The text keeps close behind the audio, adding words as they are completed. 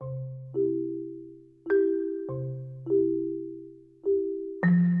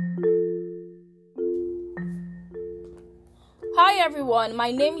everyone,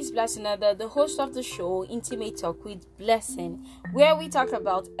 my name is Blessinada, the host of the show Intimate Talk with Blessing, where we talk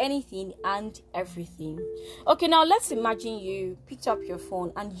about anything and everything. Okay, now let's imagine you picked up your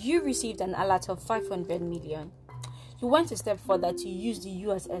phone and you received an alert of 500 million. You went a step further to use the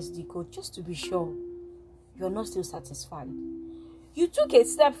USSD code just to be sure you're not still satisfied. You took a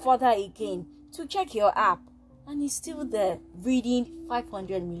step further again to check your app and it's still there reading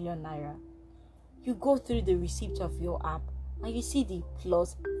 500 million naira. You go through the receipt of your app and you see the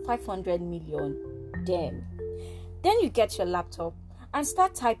plus 500 million. Then you get your laptop and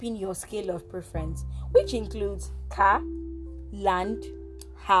start typing your scale of preference, which includes car, land,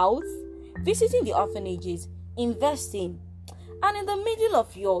 house, visiting the orphanages, investing. And in the middle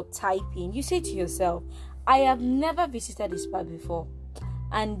of your typing, you say to yourself, I have never visited a spa before.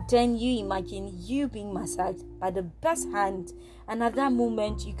 And then you imagine you being massaged by the best hand, and at that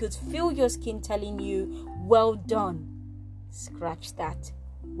moment you could feel your skin telling you, well done. Scratch that.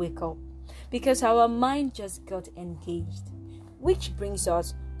 Wake up. Because our mind just got engaged. Which brings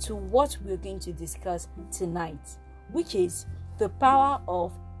us to what we're going to discuss tonight, which is the power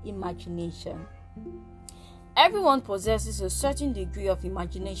of imagination. Everyone possesses a certain degree of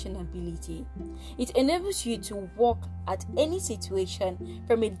imagination ability. It enables you to walk at any situation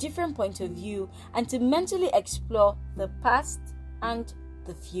from a different point of view and to mentally explore the past and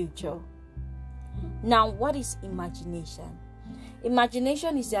the future. Now, what is imagination?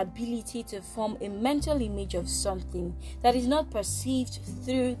 Imagination is the ability to form a mental image of something that is not perceived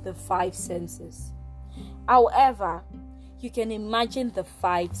through the five senses. However, you can imagine the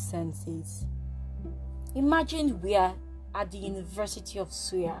five senses. Imagine we are at the University of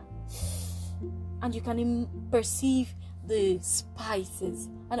Suya and you can perceive the spices,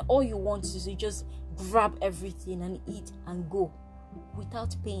 and all you want is to just grab everything and eat and go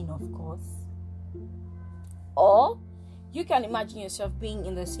without paying, of course. Or you can imagine yourself being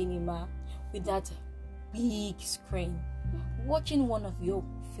in the cinema with that big screen watching one of your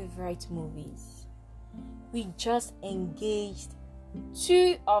favorite movies. We just engaged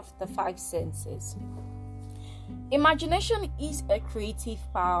two of the five senses. Imagination is a creative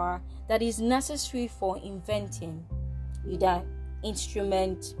power that is necessary for inventing either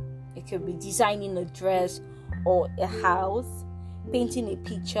instrument, it could be designing a dress or a house, painting a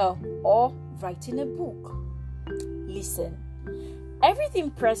picture, or writing a book. Listen, everything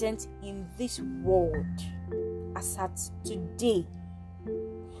present in this world as at today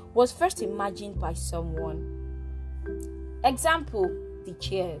was first imagined by someone. Example, the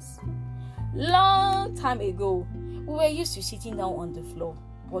chairs. Long time ago, we were used to sitting down on the floor,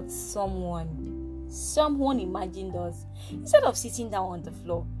 but someone imagined us. Instead of sitting down on the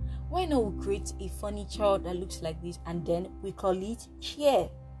floor, why not we create a furniture that looks like this and then we call it chair?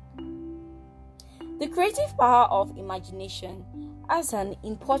 The creative power of imagination has an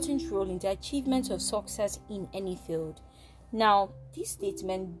important role in the achievement of success in any field. Now, this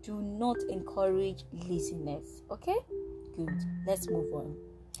statement do not encourage laziness, okay? Good, let's move on.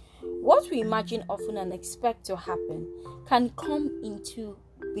 What we imagine often and expect to happen can come into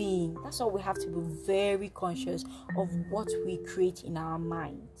being. That's why we have to be very conscious of what we create in our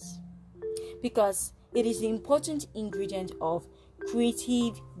minds, because it is the important ingredient of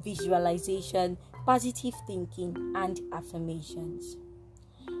creative visualization, positive thinking, and affirmations.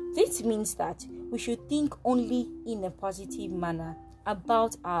 This means that we should think only in a positive manner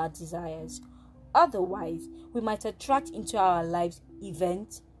about our desires. Otherwise, we might attract into our lives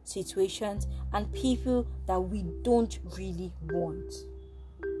events, situations, and people that we don't really want.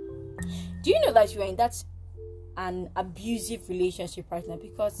 Do you know that you are in an abusive relationship right now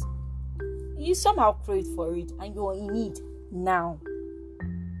because you somehow prayed for it and you're in it now?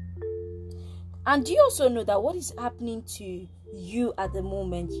 And do you also know that what is happening to you at the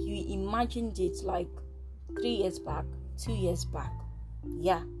moment, you imagined it like 3 years back, 2 years back?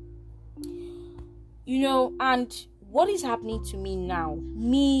 Yeah. And what is happening to me now?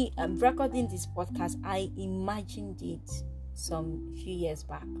 Me recording this podcast, I imagined it some few years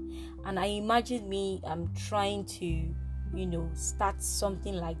back. And I imagined me trying to, start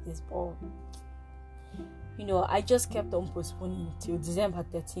something like this. But, I just kept on postponing till December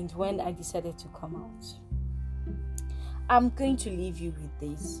 13th when I decided to come out. I'm going to leave you with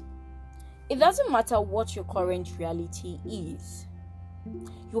this. It doesn't matter what your current reality is.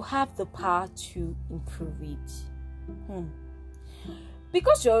 You have the power to improve it.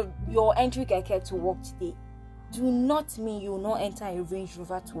 Because you're entering Keke to work today, do not mean you will not enter a Range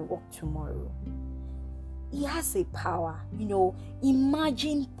Rover to work tomorrow. It has a power.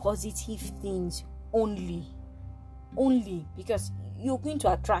 Imagine positive things only because you're going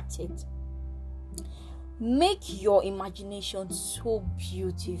to attract it. Make your imagination so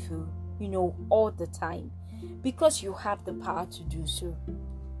beautiful, all the time, because you have the power to do so.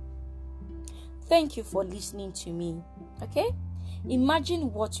 Thank you for listening to me. Okay?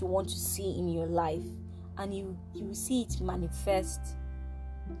 Imagine what you want to see in your life, and you will see it manifest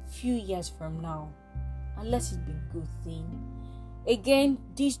few years from now, unless it be a good thing. Again,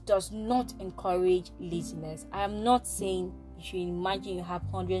 this does not encourage laziness. I am not saying you should imagine you have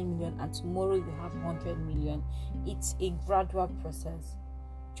 100 million and tomorrow you have 100 million. It's a gradual process.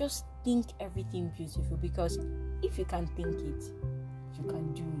 Just think everything beautiful, because if you can think it, you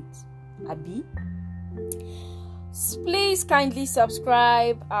can do it. Abi? Please kindly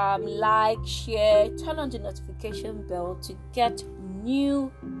subscribe, like, share, turn on the notification bell to get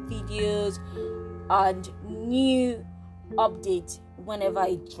new videos and new updates whenever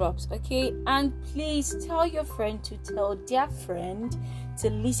it drops. Okay, and please tell your friend to tell their friend to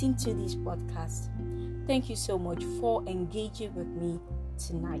listen to this podcast. Thank you so much for engaging with me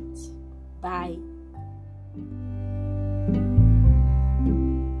tonight. Bye.